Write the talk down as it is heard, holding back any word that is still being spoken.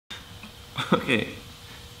Okay.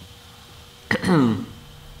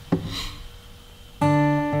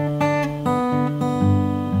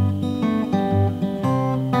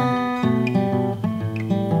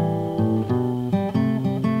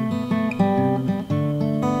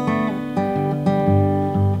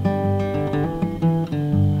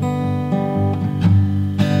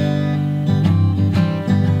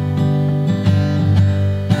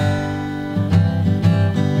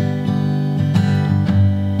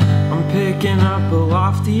 Picking up a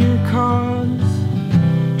loftier cause,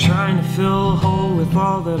 trying to fill a hole with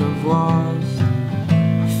all that I've lost.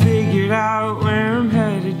 I figured out where I'm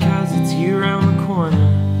headed, cause it's you around the corner.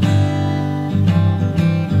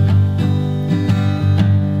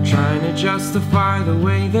 Trying to justify the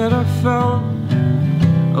way that I felt,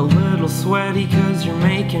 a little sweaty cause you're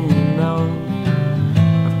making me melt.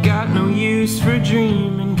 I've got no use for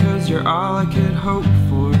dreaming, cause you're all I could hope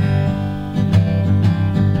for.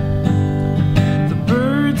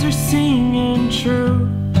 Are singing true,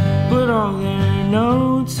 but all their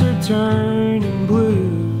notes are turning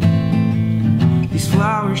blue. These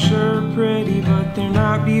flowers sure are pretty, but they're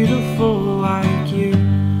not beautiful like you.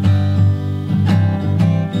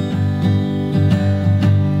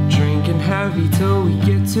 Drinking heavy till we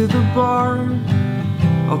get to the bar.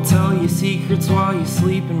 I'll tell you secrets while you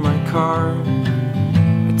sleep in my car.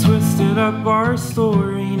 I twisted up our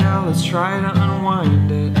story, now let's try to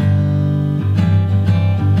unwind it.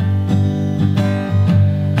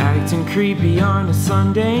 Acting creepy on a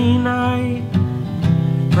Sunday night,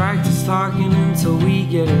 practice talking until we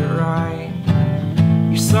get it right.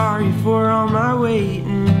 You're sorry for all my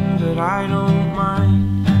waiting, but I don't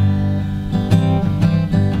mind.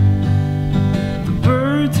 The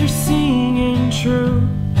birds are singing true,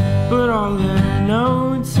 but all their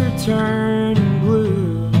notes are turning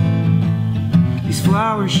blue. These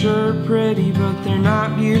flowers sure are pretty, but they're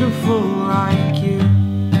not beautiful like you.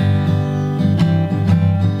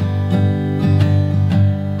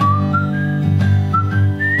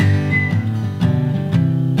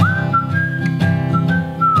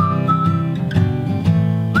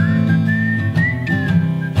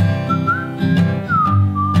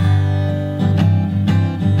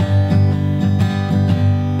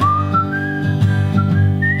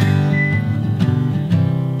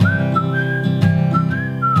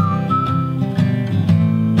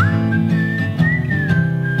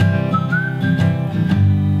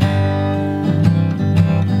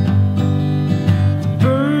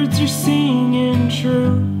 You're singing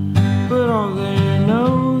true, but all their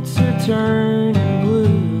notes are turning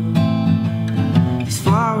blue. These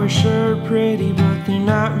flowers sure are pretty, but they're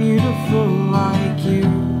not beautiful like you.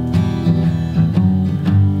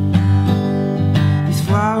 These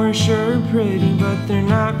flowers sure are pretty, but they're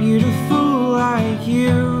not beautiful like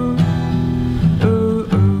you. Ooh,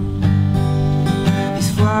 ooh.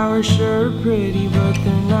 These flowers sure are pretty, but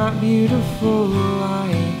they're not beautiful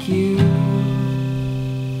like you.